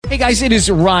Hey guys, it is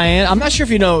Ryan. I'm not sure if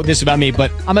you know this about me, but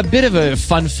I'm a bit of a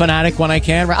fun fanatic when I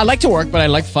can. I like to work, but I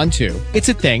like fun too. It's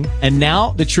a thing. And now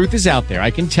the truth is out there.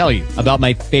 I can tell you about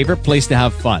my favorite place to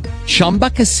have fun. Chumba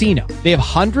Casino. They have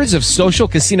hundreds of social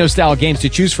casino style games to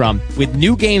choose from with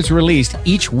new games released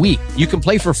each week. You can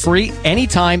play for free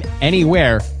anytime,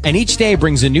 anywhere. And each day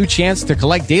brings a new chance to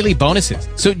collect daily bonuses.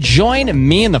 So join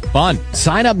me in the fun.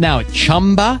 Sign up now at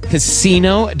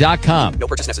ChumbaCasino.com. No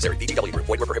purchase necessary. VGW Group.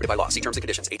 Void where prohibited by law. See terms and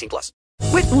conditions. 18+.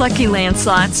 With Lucky Land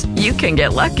Slots, you can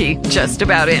get lucky just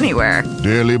about anywhere.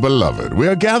 Dearly beloved, we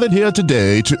are gathered here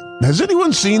today to... Has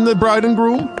anyone seen the bride and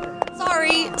groom?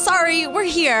 Sorry, we're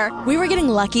here. We were getting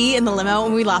lucky in the limo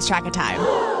and we lost track of time.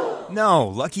 No,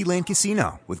 Lucky Land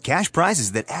Casino, with cash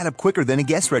prizes that add up quicker than a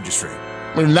guest registry.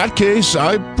 In that case,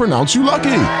 I pronounce you lucky.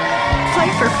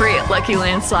 Play for free at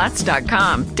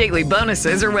LuckyLandSlots.com. Daily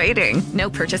bonuses are waiting. No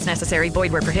purchase necessary.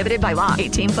 Void where prohibited by law.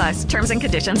 18+. Terms and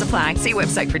conditions apply. See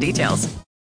website for details.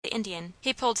 The Indian.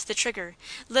 He pulled the trigger,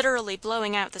 literally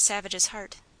blowing out the savage's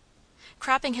heart.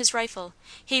 Cropping his rifle,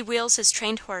 he wheels his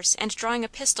trained horse, and drawing a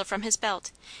pistol from his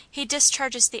belt, he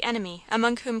discharges the enemy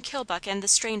among whom Kilbuck and the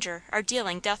stranger are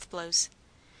dealing death blows.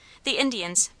 The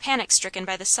Indians, panic-stricken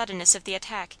by the suddenness of the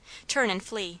attack, turn and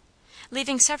flee,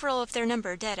 leaving several of their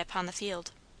number dead upon the field.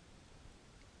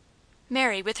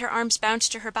 Mary, with her arms bound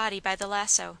to her body by the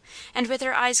lasso, and with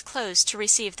her eyes closed to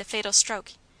receive the fatal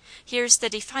stroke, hears the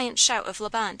defiant shout of La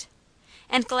Bonte,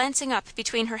 and glancing up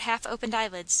between her half-opened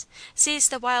eyelids, sees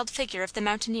the wild figure of the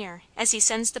mountaineer as he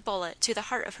sends the bullet to the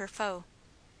heart of her foe.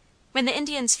 When the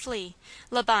Indians flee,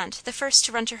 La Bonte, the first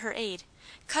to run to her aid,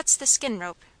 cuts the skin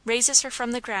rope, raises her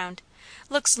from the ground,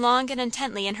 looks long and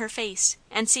intently in her face,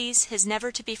 and sees his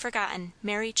never-to-be-forgotten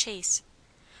Mary Chase.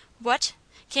 "What!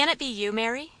 Can it be you,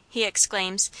 Mary?" he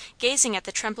exclaims, gazing at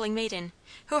the trembling maiden,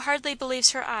 who hardly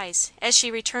believes her eyes as she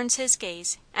returns his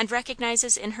gaze and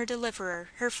recognizes in her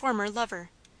deliverer her former lover.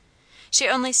 She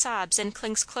only sobs and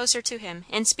clings closer to him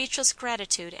in speechless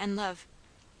gratitude and love.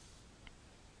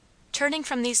 Turning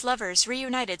from these lovers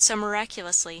reunited so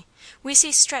miraculously, we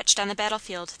see stretched on the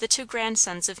battlefield the two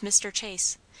grandsons of Mr.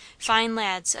 Chase, fine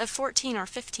lads of 14 or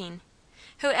 15,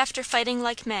 who after fighting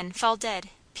like men fall dead,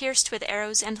 pierced with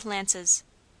arrows and lances.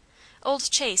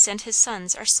 Old Chase and his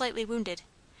sons are slightly wounded,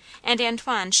 and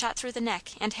Antoine shot through the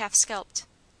neck and half scalped.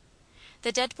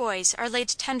 The dead boys are laid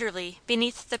tenderly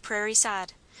beneath the prairie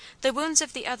sod, the wounds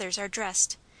of the others are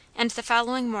dressed, and the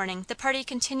following morning the party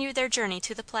continue their journey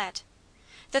to the Platte.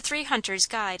 The 3 hunters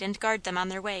guide and guard them on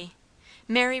their way,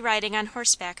 Mary riding on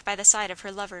horseback by the side of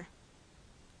her lover.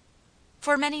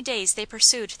 For many days they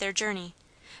pursued their journey,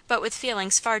 but with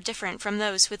feelings far different from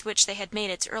those with which they had made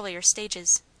its earlier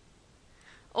stages.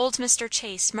 Old Mr.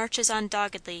 Chase marches on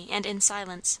doggedly and in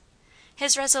silence.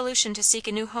 His resolution to seek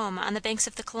a new home on the banks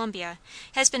of the Columbia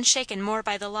has been shaken more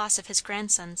by the loss of his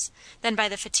grandsons than by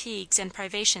the fatigues and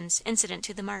privations incident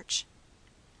to the march.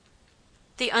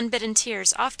 The unbidden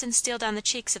tears often steal down the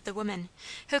cheeks of the women,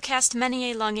 who cast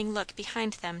many a longing look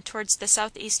behind them towards the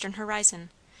southeastern horizon,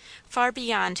 far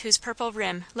beyond whose purple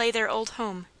rim lay their old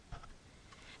home.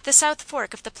 The South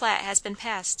Fork of the Platte has been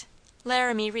passed,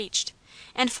 Laramie reached,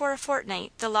 and for a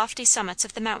fortnight the lofty summits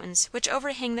of the mountains which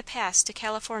overhang the pass to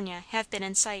California have been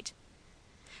in sight.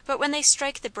 But when they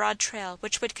strike the broad trail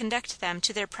which would conduct them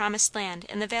to their promised land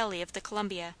in the valley of the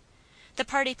Columbia, the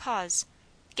party pause,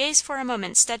 gaze for a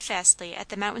moment steadfastly at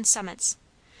the mountain summits,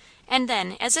 and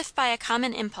then, as if by a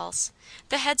common impulse,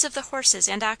 the heads of the horses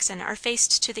and oxen are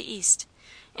faced to the east,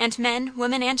 and men,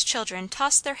 women, and children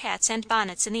toss their hats and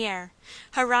bonnets in the air,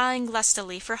 hurrahing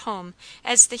lustily for home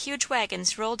as the huge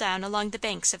wagons roll down along the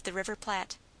banks of the river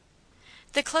Platte.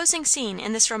 The closing scene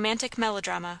in this romantic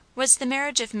melodrama was the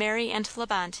marriage of Mary and La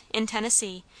Bonte in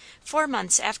Tennessee, 4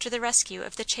 months after the rescue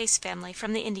of the Chase family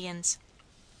from the Indians.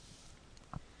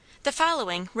 The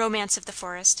following "Romance of the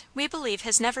Forest" we believe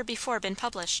has never before been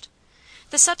published.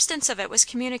 The substance of it was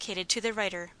communicated to the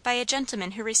writer by a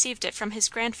gentleman who received it from his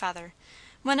grandfather,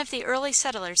 one of the early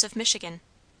settlers of Michigan.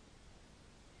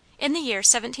 In the year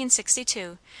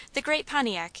 1762, the great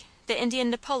Pontiac, the Indian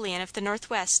Napoleon of the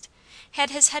Northwest, had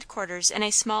his headquarters in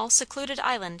a small, secluded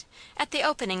island at the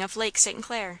opening of Lake St.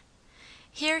 Clair.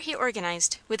 Here he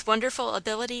organized, with wonderful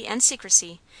ability and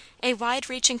secrecy, a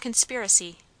wide-reaching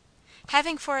conspiracy,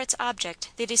 having for its object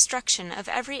the destruction of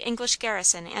every English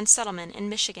garrison and settlement in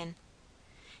Michigan.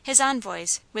 His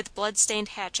envoys, with blood-stained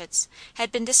hatchets,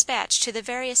 had been dispatched to the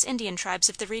various Indian tribes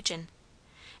of the region,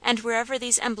 and wherever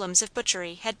these emblems of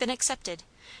butchery had been accepted,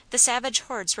 the savage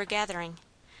hordes were gathering,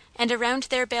 and around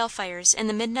their bale fires in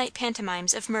the midnight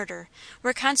pantomimes of murder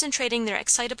were concentrating their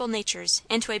excitable natures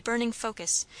into a burning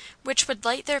focus which would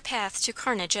light their path to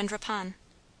carnage and rapine.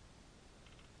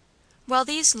 While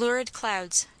these lurid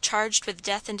clouds, charged with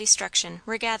death and destruction,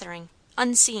 were gathering,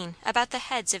 unseen, about the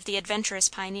heads of the adventurous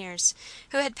pioneers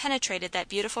who had penetrated that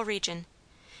beautiful region,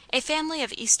 a family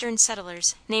of eastern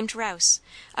settlers, named Rouse,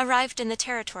 arrived in the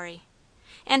territory,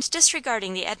 and,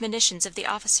 disregarding the admonitions of the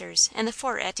officers in the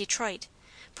fort at Detroit,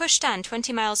 pushed on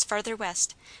 20 miles farther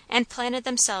west and planted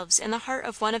themselves in the heart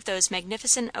of one of those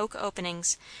magnificent oak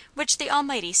openings which the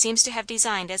Almighty seems to have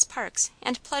designed as parks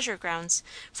and pleasure grounds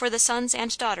for the sons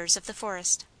and daughters of the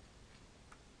forest.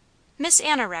 Miss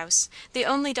Anna Rouse, the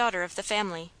only daughter of the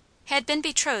family, had been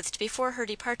betrothed before her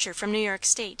departure from New York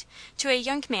State to a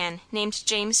young man named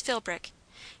James Philbrick,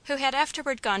 who had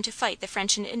afterward gone to fight the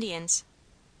French and Indians.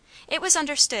 It was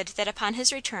understood that upon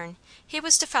his return he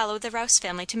was to follow the Rouse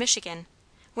family to Michigan,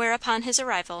 where upon his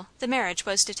arrival the marriage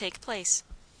was to take place.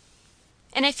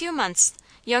 In a few months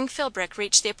young Philbrick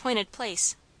reached the appointed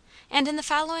place, and in the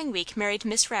following week married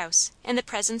Miss Rouse in the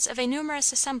presence of a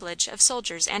numerous assemblage of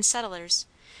soldiers and settlers,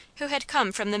 who had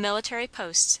come from the military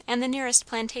posts and the nearest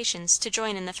plantations to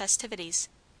join in the festivities.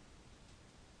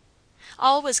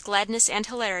 All was gladness and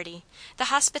hilarity, the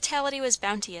hospitality was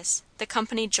bounteous, the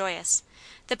company joyous,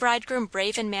 the bridegroom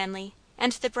brave and manly,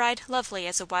 and the bride lovely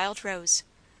as a wild rose.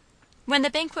 When the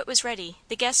banquet was ready,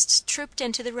 the guests trooped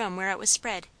into the room where it was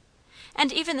spread,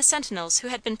 and even the sentinels who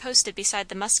had been posted beside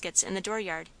the muskets in the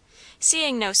dooryard,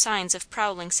 seeing no signs of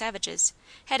prowling savages,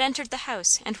 had entered the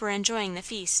house and were enjoying the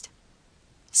feast.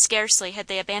 Scarcely had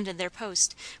they abandoned their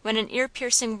post when an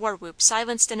ear-piercing war-whoop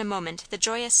silenced in a moment the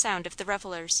joyous sound of the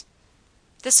revelers.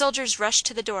 The soldiers rushed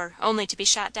to the door only to be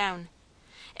shot down.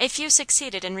 A few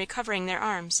succeeded in recovering their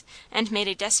arms, and made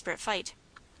a desperate fight.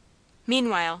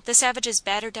 Meanwhile the savages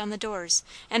battered down the doors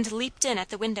and leaped in at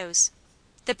the windows.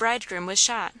 The bridegroom was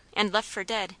shot and left for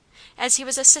dead, as he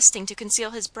was assisting to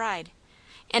conceal his bride,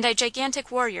 and a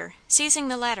gigantic warrior, seizing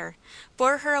the latter,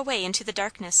 bore her away into the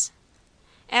darkness.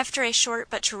 After a short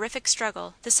but terrific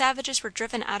struggle the savages were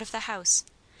driven out of the house,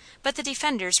 but the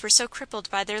defenders were so crippled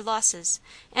by their losses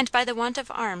and by the want of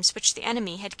arms which the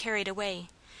enemy had carried away,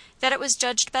 that it was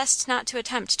judged best not to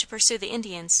attempt to pursue the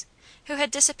Indians, who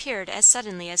had disappeared as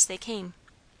suddenly as they came.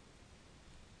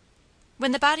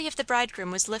 When the body of the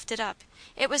bridegroom was lifted up,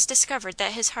 it was discovered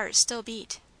that his heart still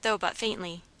beat, though but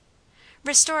faintly.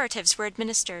 Restoratives were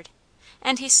administered,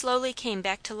 and he slowly came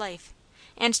back to life,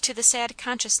 and to the sad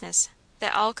consciousness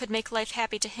that all could make life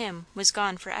happy to him was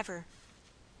gone forever.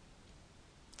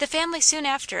 The family soon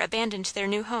after abandoned their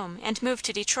new home and moved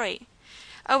to Detroit,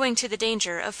 owing to the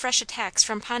danger of fresh attacks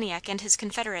from Pontiac and his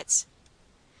confederates.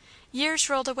 Years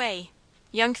rolled away.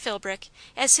 Young Philbrick,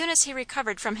 as soon as he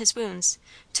recovered from his wounds,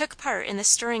 took part in the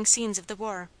stirring scenes of the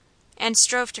war, and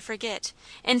strove to forget,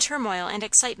 in turmoil and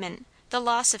excitement, the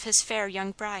loss of his fair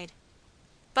young bride.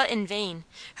 But in vain;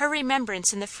 her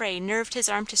remembrance in the fray nerved his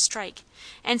arm to strike,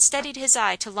 and steadied his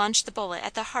eye to launch the bullet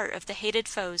at the heart of the hated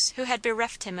foes who had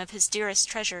bereft him of his dearest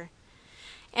treasure,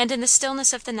 and in the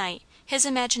stillness of the night his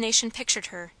imagination pictured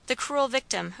her the cruel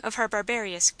victim of her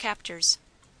barbarous captors.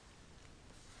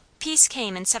 Peace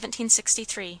came in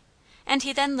 1763, and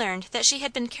he then learned that she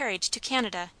had been carried to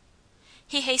Canada.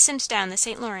 He hastened down the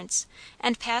St. Lawrence,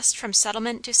 and passed from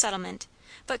settlement to settlement,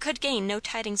 but could gain no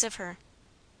tidings of her.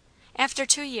 After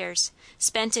 2 years,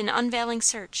 spent in unavailing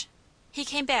search, he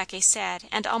came back a sad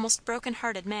and almost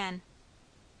broken-hearted man.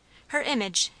 Her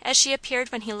image, as she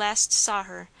appeared when he last saw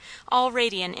her, all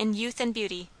radiant in youth and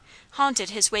beauty, haunted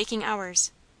his waking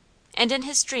hours, and in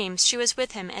his dreams she was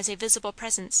with him as a visible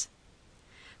presence.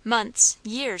 Months,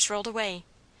 years rolled away.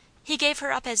 He gave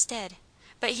her up as dead,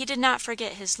 but he did not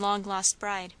forget his long-lost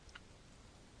bride.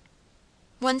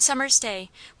 One summer's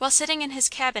day, while sitting in his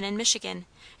cabin in Michigan,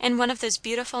 in one of those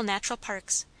beautiful natural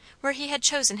parks, where he had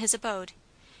chosen his abode,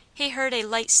 he heard a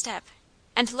light step,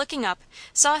 and looking up,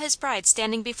 saw his bride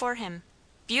standing before him,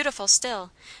 beautiful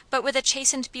still, but with a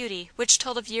chastened beauty which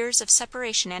told of years of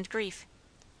separation and grief.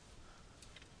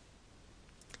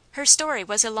 Her story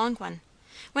was a long one.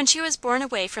 When she was borne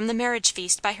away from the marriage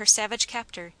feast by her savage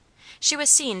captor, she was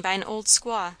seen by an old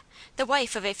squaw, the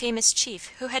wife of a famous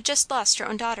chief who had just lost her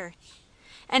own daughter,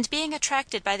 and being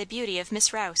attracted by the beauty of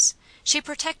Miss Rouse, she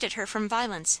protected her from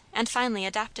violence and finally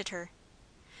adopted her.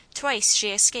 Twice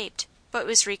she escaped, but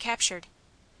was recaptured.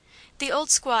 The old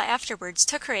squaw afterwards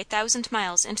took her 1,000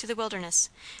 miles into the wilderness,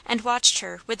 and watched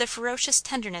her with the ferocious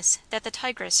tenderness that the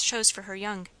tigress shows for her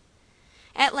young.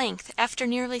 At length, after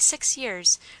nearly 6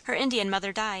 years, her Indian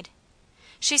mother died.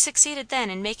 She succeeded then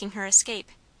in making her escape,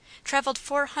 traveled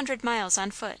 400 miles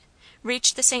on foot,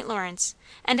 reached the St. Lawrence,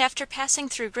 and after passing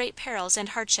through great perils and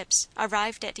hardships,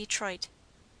 arrived at Detroit.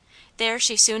 There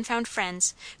she soon found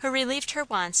friends, who relieved her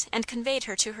wants and conveyed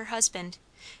her to her husband,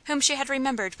 whom she had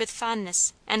remembered with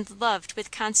fondness and loved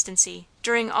with constancy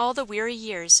during all the weary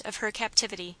years of her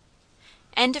captivity.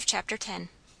 CHAPTER 11.